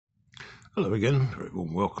Hello again, very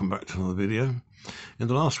warm welcome back to another video. In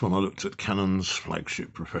the last one I looked at Canon's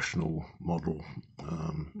flagship professional model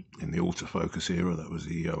in the autofocus era, that was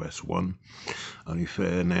the EOS 1. Only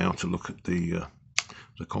fair now to look at the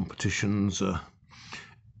competitions,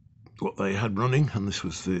 what they had running, and this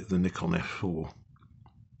was the Nikon F4.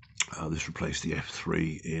 This replaced the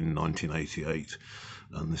F3 in 1988,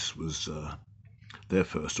 and this was their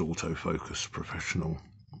first autofocus professional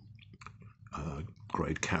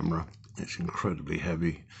grade camera. It's incredibly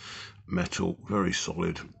heavy metal, very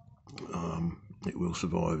solid. It will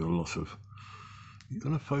survive a lot of... Are you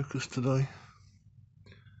going to focus today?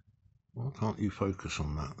 Why can't you focus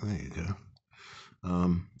on that? There you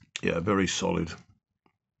go. Yeah, very solid.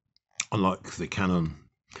 Unlike the Canon,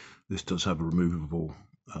 this does have a removable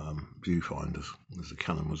viewfinders, as the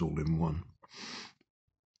Canon was all in one.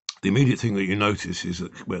 The immediate thing that you notice is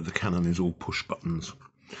that where the Canon is all push buttons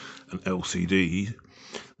and LCD,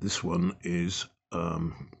 this one is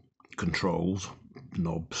controls,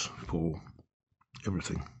 knobs for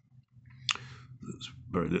everything. There's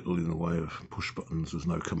very little in the way of push buttons. There's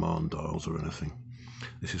no command dials or anything.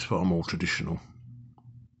 This is far more traditional.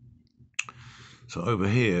 So over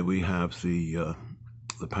here we have the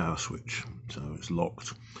power switch. So it's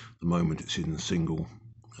locked the moment it's in single,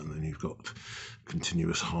 and then you've got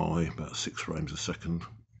continuous high, about 6 frames a second,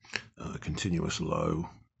 continuous low,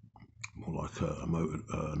 more like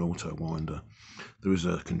an auto winder. There is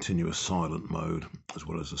a continuous silent mode as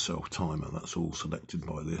well as a self timer. That's all selected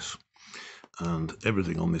by this, and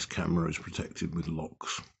everything on this camera is protected with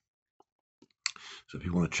locks. So if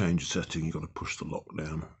you want to change a setting, you've got to push the lock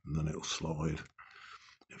down and then it'll slide.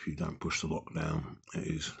 If you don't push the lock down, it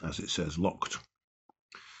is, as it says, locked.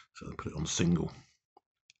 So I put it on single.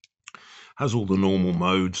 Has all the normal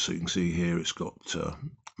modes. So you can see here it's got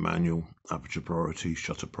manual, aperture priority,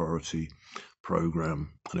 shutter priority,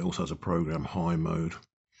 program, and it also has a program high mode.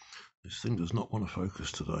 This thing does not want to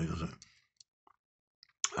focus today, does it?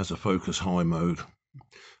 As a focus high mode,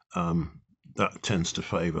 that tends to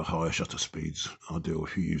favour higher shutter speeds, ideal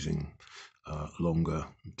if you're using longer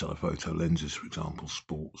telephoto lenses, for example,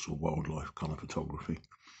 sports or wildlife kind of photography.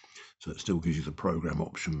 So it still gives you the program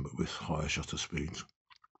option, but with higher shutter speeds.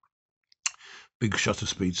 Big shutter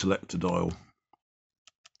speed selector dial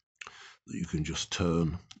that you can just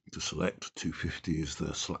turn to select. 250 is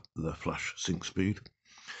the flash sync speed.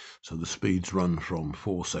 So the speeds run from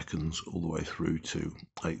 4 seconds all the way through to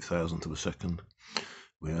 8,000th of a second.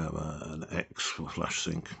 We have an X for flash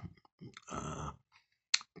sync,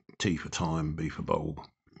 T for time, B for bulb.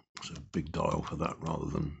 So big dial for that rather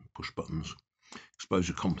than push buttons.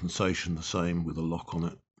 Exposure compensation the same with a lock on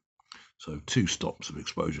it. So 2 stops of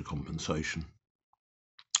exposure compensation.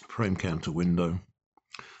 Frame counter window.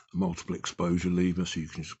 A multiple exposure lever, so you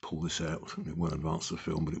can just pull this out and it won't advance the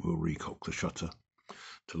film, but it will recock the shutter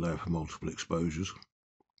to allow for multiple exposures.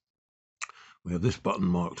 We have this button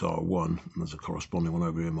marked R1, and there's a corresponding one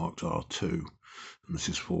over here marked R2, and this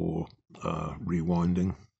is for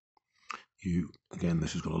rewinding. Again,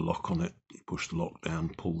 this has got a lock on it. You push the lock down,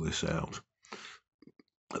 pull this out.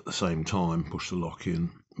 At the same time, push the lock in,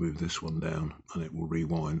 move this one down, and it will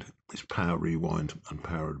rewind. It's power rewind and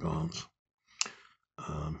power advance.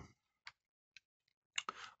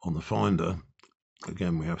 On the finder,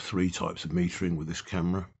 again, we have 3 types of metering with this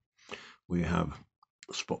camera. We have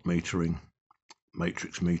spot metering,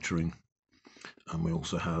 matrix metering, and we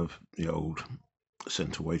also have the old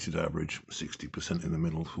center weighted average, 60% in the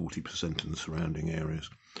middle, 40% in the surrounding areas.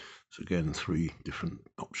 So again, 3 different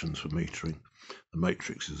options for metering. The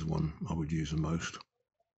matrix is the one I would use the most.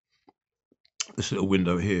 This little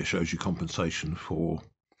window here shows you compensation for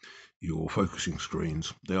your focusing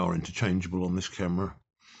screens. They are interchangeable on this camera,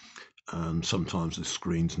 and sometimes the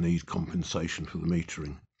screens need compensation for the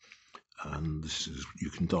metering, and this is, you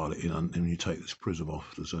can dial it in, and when you take this prism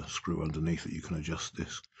off there's a screw underneath that you can adjust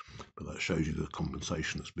this, but that shows you the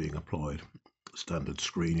compensation that's being applied. Standard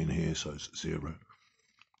screen in here, so it's 0.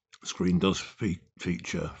 The screen does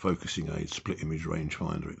feature focusing aid, split image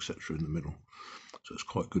rangefinder, etc. in the middle, so it's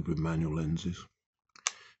quite good with manual lenses.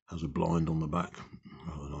 Has a blind on the back,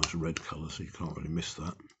 a nice red colour, so you can't really miss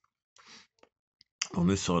that. On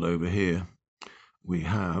this side over here we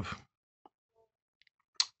have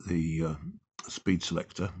the speed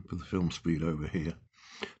selector for the film speed over here.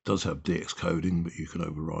 It does have DX coding, but you can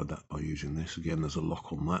override that by using this. Again, there's a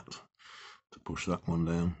lock on that to push that one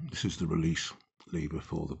down. This is the release lever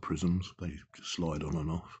for the prisms. They just slide on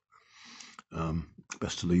and off.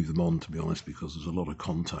 Best to leave them on, to be honest, because there's a lot of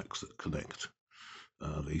contacts that connect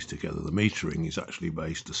these together. The metering is actually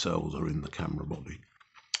based, the cells are in the camera body,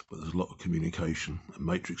 but there's a lot of communication, and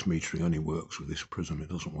matrix metering only works with this prism. It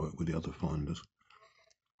doesn't work with the other finders.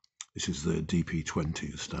 This is the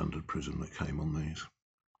DP20, the standard prism that came on these.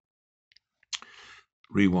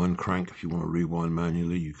 Rewind crank, if you want to rewind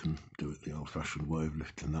manually, you can do it the old-fashioned way of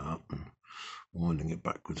lifting that up and winding it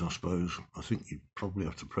backwards, I suppose. I think you'd probably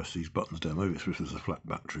have to press these buttons down. Maybe it's if there's a flat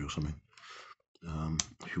battery or something.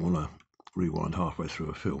 If you want to rewind halfway through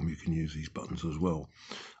a film, you can use these buttons as well.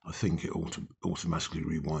 I think it automatically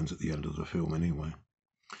rewinds at the end of the film anyway.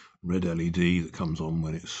 Red LED that comes on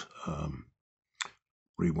when it's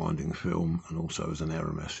rewinding the film, and also as an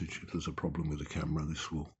error message. If there's a problem with the camera,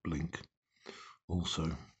 this will blink. Also,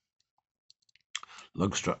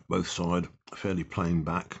 lug strap both sides, fairly plain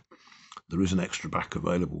back. There is an extra back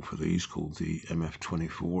available for these called the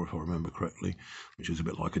MF24, if I remember correctly, which is a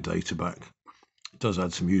bit like a data back. It does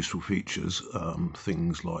add some useful features,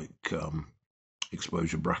 things like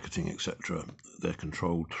exposure bracketing, etc. They're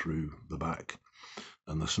controlled through the back,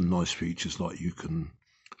 and there's some nice features like you can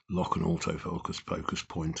lock an autofocus focus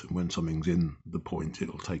point, and when something's in the point,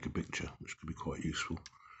 it'll take a picture, which could be quite useful.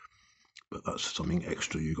 But that's something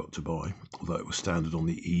extra you got to buy, although it was standard on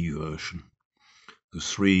the E version. There's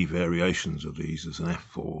 3 variations of these. There's an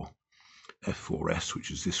F4S, which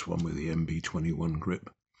is this one with the MB21 grip,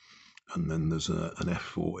 and then there's an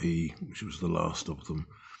F4E, which was the last of them,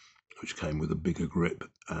 which came with a bigger grip,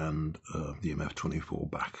 and the MF24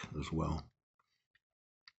 back as well.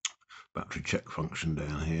 Battery check function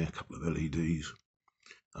down here, a couple of LEDs.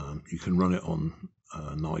 You can run it on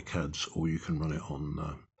NiCads, or you can run it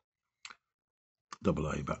on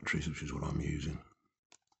AA batteries, which is what I'm using.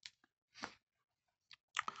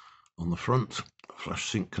 On the front, flash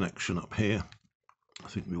sync connection up here. I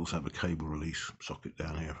think we also have a cable release socket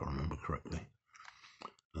down here, if I remember correctly,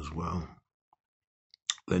 as well.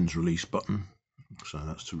 Lens release button, so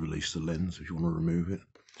that's to release the lens if you want to remove it.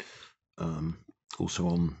 Also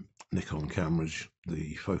on Nikon cameras,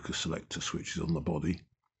 the focus selector switch is on the body.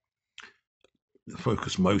 The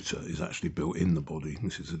focus motor is actually built in the body.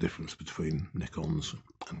 This is the difference between Nikons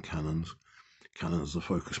and Canons. Canons, the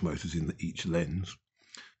focus motor's in each lens,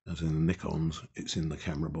 as in the Nikons, it's in the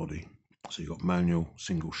camera body. So you've got manual,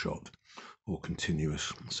 single shot, or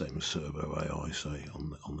continuous, same as servo AI, say,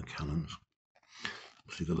 on the Canons.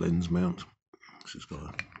 See the lens mount, this has got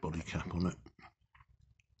a body cap on it.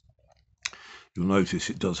 You'll notice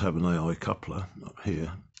it does have an AI coupler up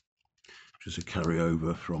here, which is a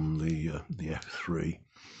carryover from the F3,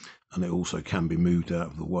 and it also can be moved out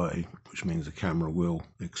of the way, which means the camera will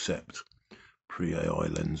accept pre-AI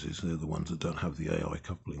lenses. They're the ones that don't have the AI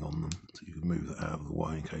coupling on them, so you can move that out of the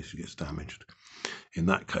way in case it gets damaged. In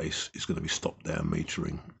that case, it's going to be stop-down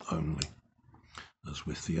metering only, as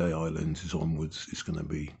with the AI lenses onwards, it's going to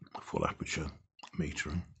be full aperture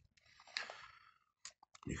metering.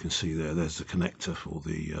 You can see there's the connector for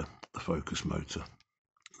the focus motor.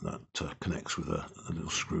 That connects with a little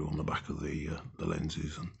screw on the back of the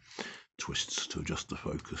lenses and twists to adjust the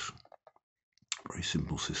focus. Very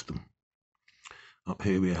simple system. Up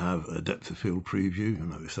here we have a depth of field preview. You'll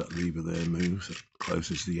notice that lever there moves. It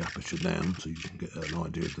closes the aperture down so you can get an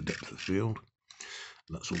idea of the depth of field.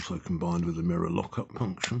 And that's also combined with the mirror lockup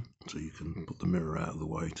function, so you can put the mirror out of the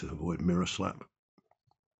way to avoid mirror slap.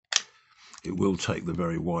 It will take the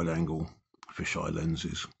very wide angle fisheye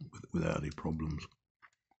lenses without any problems.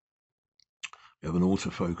 We have an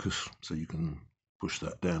autofocus, so you can push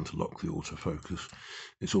that down to lock the autofocus.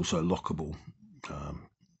 It's also lockable.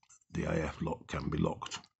 The AF lock can be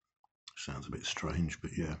locked. Sounds a bit strange,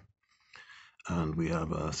 but yeah. And we have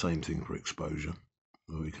the same thing for exposure,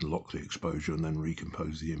 where we can lock the exposure and then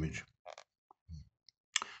recompose the image.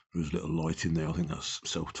 There's a little light in there. I think that's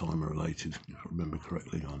self-timer related, if I remember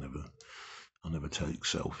correctly. I never take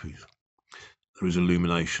selfies. There is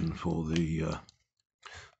illumination for the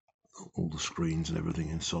all the screens and everything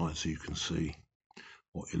inside, so you can see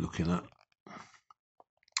what you're looking at.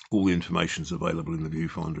 All the information is available in the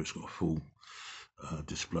viewfinder. It's got a full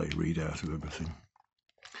display readout of everything.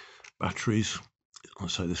 Batteries, I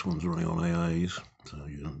say this one's running on AAs, so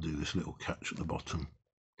you don't do this little catch at the bottom,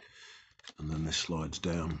 and then this slides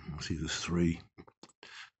down. You see there's 3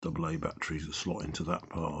 AA batteries that slot into that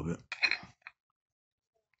part of it,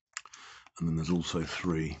 and then there's also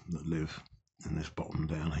 3 that live in this bottom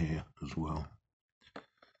down here as well.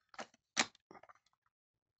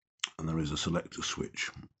 And there is a selector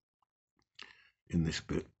switch in this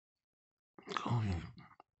bit. Oh, yeah.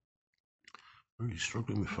 Really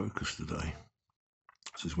struggling with focus today.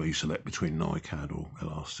 This is where you select between NiCad or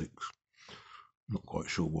LR6. Not quite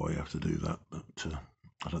sure why you have to do that, but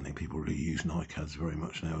I don't think people really use NiCads very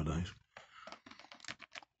much nowadays.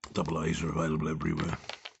 AAs are available everywhere.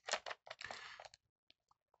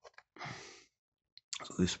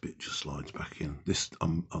 So this bit just slides back in. This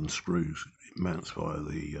unscrews. It mounts via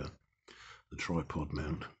the tripod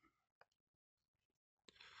mount.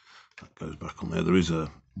 That goes back on there. There is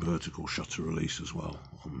a vertical shutter release as well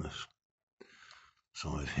on this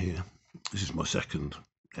side here. This is my second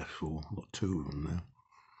F4. I've got two of them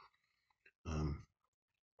now.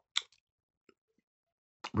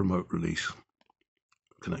 Remote release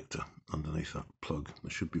connector underneath that plug.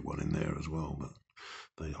 There should be one in there as well, but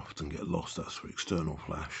they often get lost. That's for external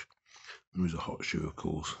flash. There is a hot shoe, of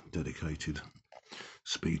course, dedicated.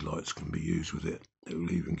 Speed lights can be used with it. It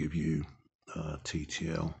will even give you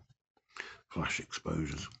TTL flash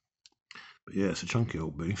exposures. But yeah, it's a chunky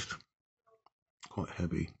old beast, quite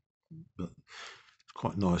heavy, but it's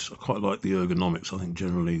quite nice. I quite like the ergonomics. I think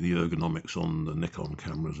generally the ergonomics on the Nikon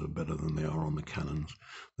cameras are better than they are on the Canons.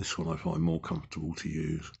 This one I find more comfortable to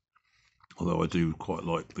use, although I do quite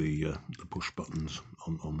like the push buttons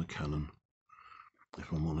on the Canon,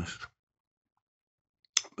 if I'm honest.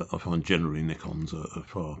 But I find generally Nikons are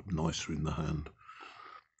far nicer in the hand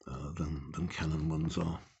than Canon ones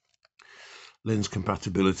are. Lens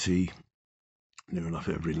compatibility, near enough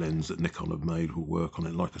every lens that Nikon have made will work on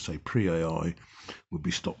it. Like I say, pre-AI would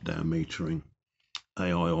be stop-down metering.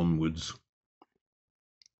 AI onwards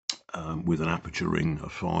with an aperture ring are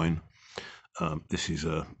fine. This is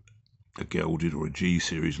a gelded or a G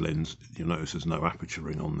series lens. You'll notice there's no aperture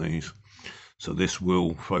ring on these. So this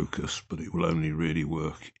will focus, but it will only really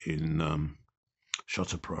work in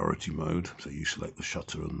shutter priority mode. So you select the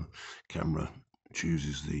shutter and the camera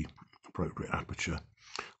chooses the appropriate aperture,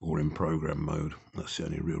 or in program mode. That's the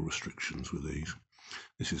only real restrictions with these.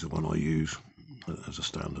 This is the one I use as a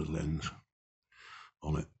standard lens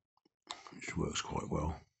on it, which works quite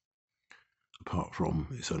well. Apart from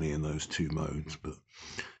it's only in those two modes, but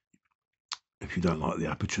if you don't like the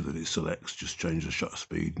aperture that it selects, just change the shutter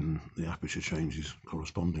speed and the aperture changes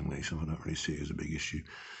correspondingly. So I don't really see it as a big issue.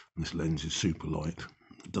 And this lens is super light.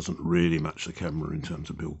 It doesn't really match the camera in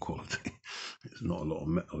terms of build quality. There's not a lot of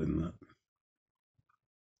metal in that.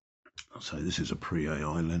 I'll say this is a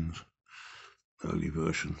pre-AI lens, early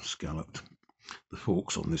version, scalloped. The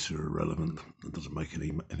forks on this are irrelevant. It doesn't make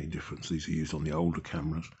any difference. These are used on the older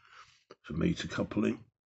cameras for meter coupling.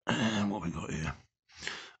 And what have we got here?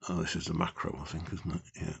 Oh, this is the macro, I think, isn't it?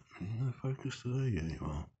 Yeah. Focus today? Yeah, you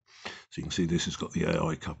are. So you can see this has got the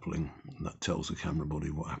AI coupling, and that tells the camera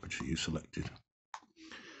body what aperture you selected.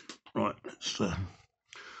 Right, let's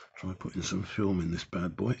try putting some film in this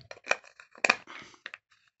bad boy.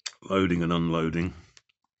 Loading and unloading,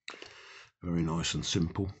 very nice and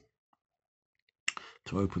simple.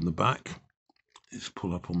 To open the back, is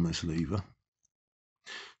pull up on this lever,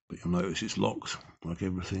 but you'll notice it's locked, like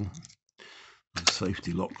everything. There's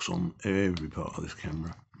safety locks on every part of this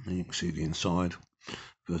camera. And you can see the inside,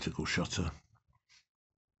 vertical shutter.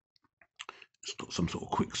 It's got some sort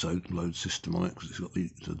of quick load system on it because it's got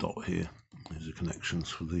the dot here. There's the connections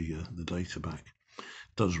for the data back.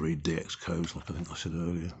 It does read DX codes, like I think I said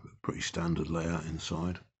earlier. Pretty standard layout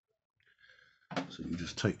inside. So you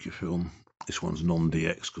just take your film. This one's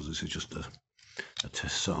non-DX because this is just a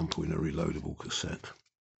test sample in a reloadable cassette.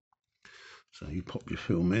 So you pop your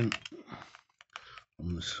film in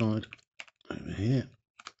on the side over here,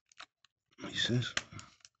 he says.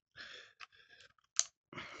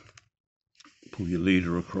 Pull your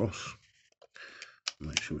leader across,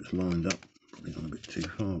 make sure it's lined up. Probably gone a bit too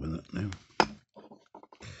far with that now.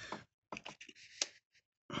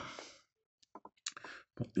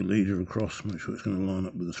 Pop your leader across, make sure it's going to line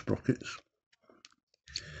up with the sprockets.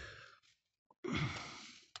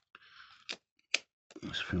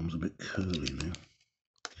 This film's a bit curly now.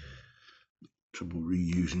 Trouble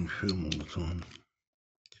reusing film all the time.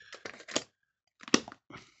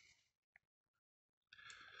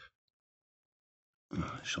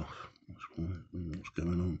 Oh, it's off. What's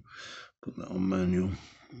going on? Put that on manual.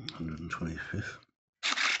 125th.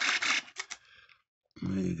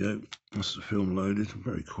 There you go. That's the film loaded.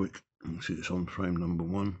 Very quick. You can see it's on frame number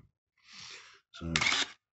 1. So it's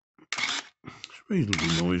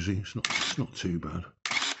reasonably noisy. It's not too bad.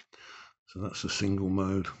 So that's the single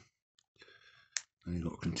mode. And you've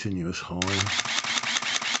got continuous high.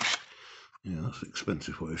 Yeah, that's an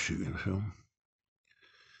expensive way of shooting film.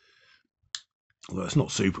 Although it's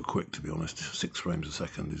not super quick, to be honest. 6 frames a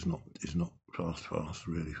second is not fast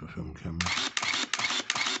really for film cameras.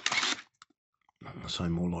 So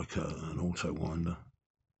more like an auto winder.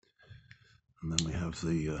 And then we have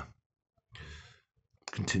the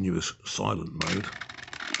continuous silent mode.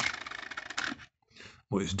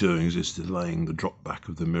 What it's doing is it's delaying the drop back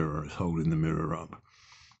of the mirror. It's holding the mirror up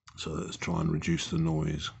so that it's trying to reduce the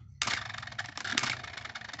noise.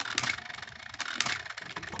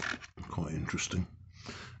 interesting.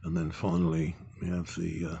 And then finally we have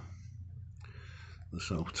the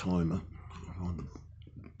self timer. Find the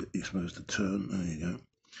bit you're supposed to turn. There you go.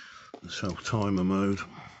 The self timer mode.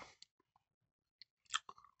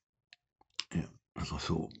 Yeah, as I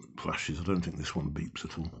thought, flashes. I don't think this one beeps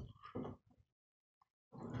at all.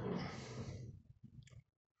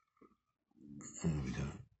 There we go.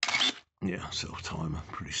 Yeah, self timer,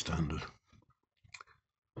 pretty standard.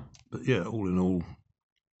 But yeah, all in all,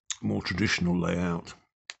 more traditional layout.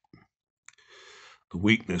 The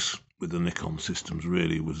weakness with the Nikon systems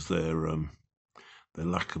really was their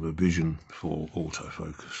lack of a vision for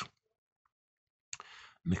autofocus.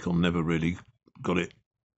 Nikon never really got it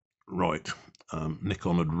right.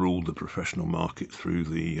 Nikon had ruled the professional market through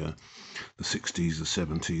the 60s, the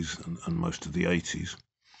 70s, and most of the 80s.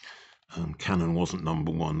 Canon wasn't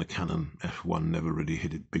number one. The Canon F1 never really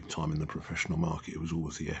hit it big time in the professional market. It was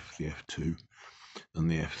always the F2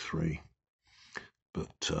 and the F3.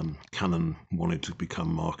 But Canon wanted to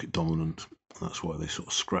become market dominant. That's why they sort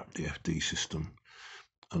of scrapped the FD system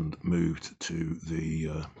and moved to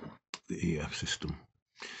the EF system.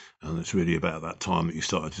 And it's really about that time that you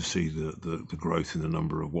started to see the growth in the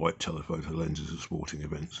number of white telephoto lenses at sporting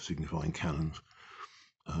events, signifying Canons.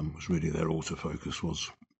 Was really their autofocus was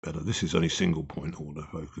better. This is only single point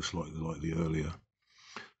autofocus, like the earlier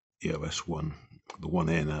EOS one. The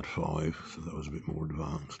 1N had 5, so that was a bit more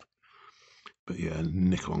advanced. But yeah,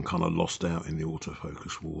 Nikon kind of lost out in the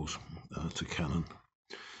autofocus wars to Canon.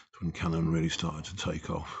 That's when Canon really started to take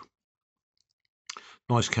off.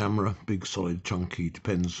 Nice camera, big, solid, chunky.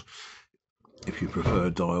 Depends if you prefer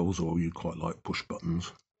dials or you quite like push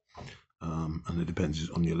buttons. And it depends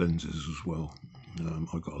on your lenses as well.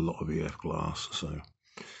 I've got a lot of EF glass, so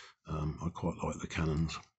I quite like the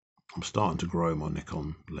Canons. I'm starting to grow my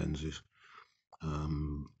Nikon lenses.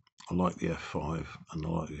 I like the F5 and I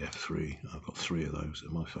like the F3. I've got 3 of those.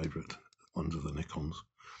 They're my favourite ones of the Nikons.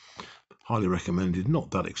 Highly recommended.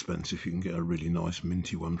 Not that expensive. You can get a really nice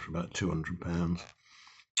minty one for about £200.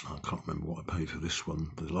 I can't remember what I paid for this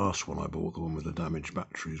one. The last one I bought, the one with the damaged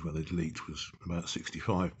batteries where they'd leaked, was about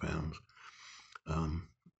 £65.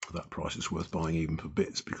 That price is worth buying even for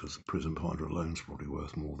bits, because the Prism Finder alone is probably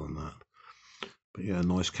worth more than that. But yeah,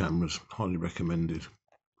 nice cameras, highly recommended.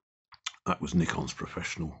 That was Nikon's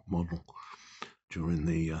professional model during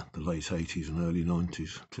the late 80s and early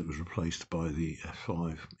 90s. It was replaced by the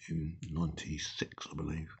F5 in 96, I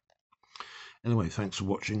believe. Anyway, thanks for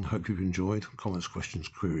watching. Hope you've enjoyed. Comments, questions,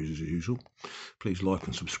 queries as usual. Please like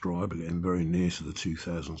and subscribe. We're getting very near to the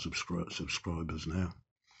 2,000 subscribers now.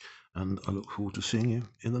 And I look forward to seeing you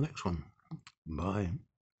in the next one. Bye.